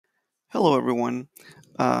Hello everyone.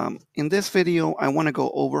 In this video, I want to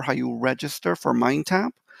go over how you register for midntap.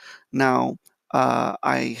 Now,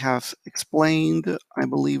 I have explained, I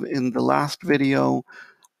believe in the last video,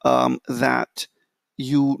 that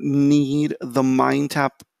you need the midntap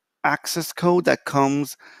access code that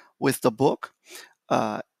comes with the book,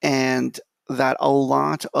 and that a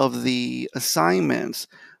lot of the assignments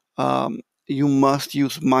you must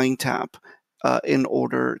use midntap in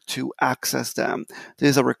order to access them. This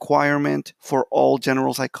is a requirement for all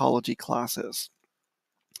general psychology classes.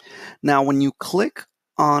 Now, when you click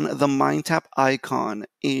on the midntap icon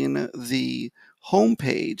in the home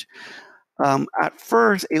page, at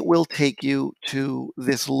first it will take you to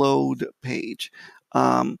this load page.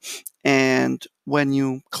 And when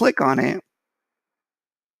you click on it,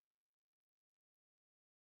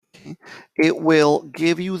 it will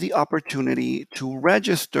give you the opportunity to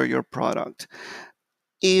register your product.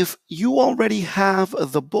 If you already have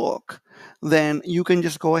the book, then you can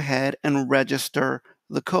just go ahead and register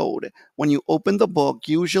the code. When you open the book,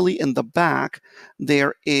 usually in the back,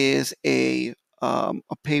 there is a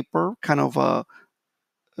paper, kind of a,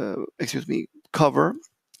 cover.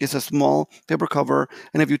 It's a small paper cover.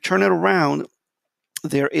 And if you turn it around,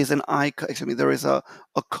 there is an icon, there is a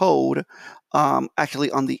code actually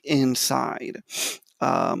on the inside.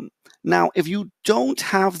 Now, if you don't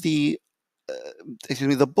have the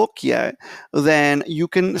book yet, then you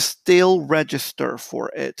can still register for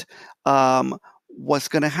it. What's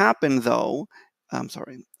going to happen though,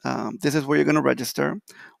 this is where you're going to register.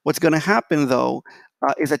 What's going to happen though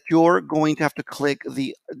is that you're going to have to click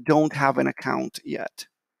the don't have an account yet.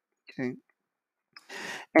 Okay.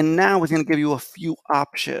 And now it's going to give you a few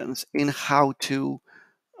options in how to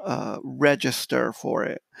register for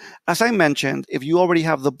it. As I mentioned, if you already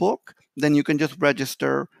have the book, then you can just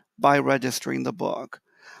register by registering the book.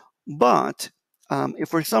 But if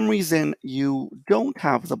for some reason you don't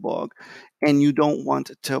have the book and you don't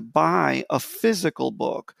want to buy a physical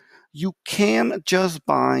book, you can just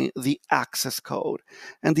buy the access code.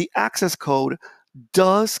 And the access code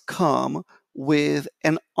does come with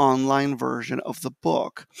an online version of the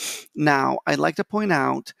book. Now, I'd like to point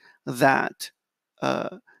out that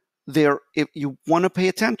if you want to pay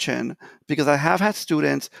attention, because I have had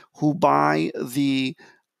students who buy the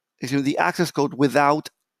access code without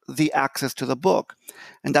the access to the book.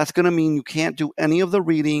 And that's going to mean you can't do any of the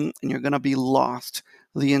reading and you're going to be lost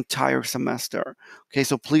the entire semester. Okay,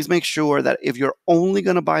 so please make sure that if you're only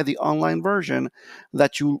going to buy the online version,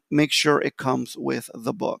 that you make sure it comes with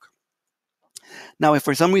the book. Now, if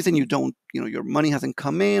for some reason you don't, your money hasn't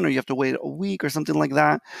come in or you have to wait a week or something like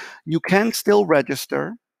that, you can still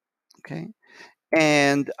register. Okay.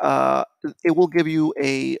 And it will give you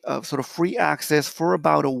a sort of free access for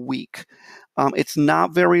about a week. It's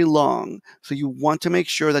not very long, so you want to make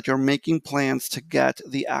sure that you're making plans to get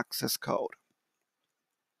the access code.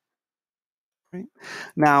 Right?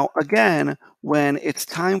 Now, again, when it's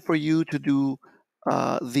time for you to do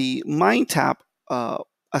the midntap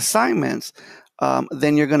assignments,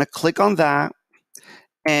 then you're going to click on that,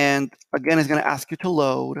 and again, it's going to ask you to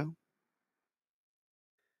load.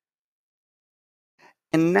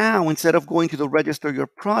 And now, instead of going to the register your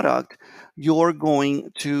product, you're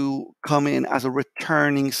going to come in as a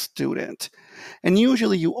returning student. And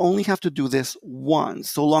usually you only have to do this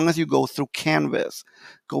once, so long as you go through Canvas.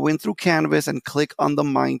 Go in through Canvas and click on the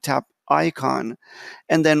midntap icon.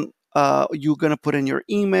 And then you're going to put in your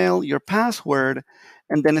email, your password,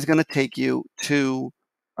 and then it's going to take you to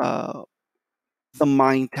the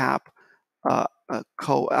midntap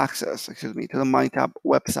access, to the midntap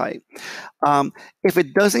website. If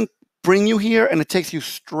it doesn't bring you here and it takes you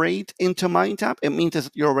straight into midntap, it means that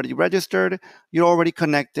you're already registered, you're already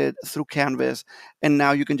connected through Canvas, and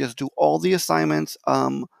now you can just do all the assignments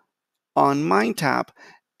on midntap,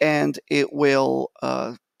 and it will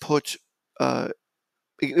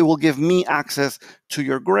it will give me access to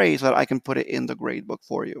your grade so that I can put it in the gradebook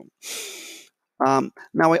for you.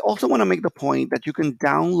 Now, I also want to make the point that you can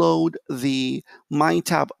download the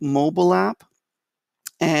midntap mobile app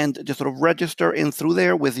and just sort of register in through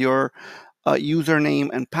there with your username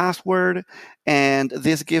and password. And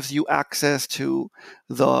this gives you access to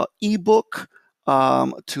the ebook,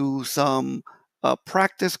 to some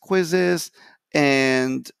practice quizzes,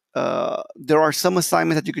 and there are some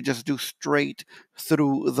assignments that you could just do straight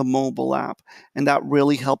through the mobile app. And that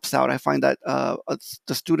really helps out. I find that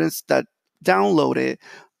the students that download it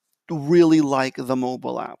really like the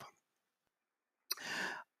mobile app.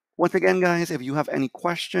 Once again, guys, if you have any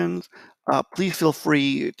questions, please feel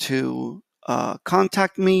free to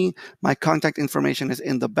contact me. My contact information is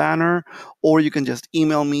in the banner, or you can just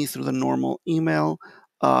email me through the normal email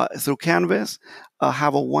through Canvas.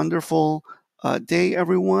 Have a wonderful day,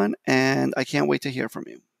 everyone, and I can't wait to hear from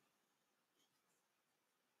you.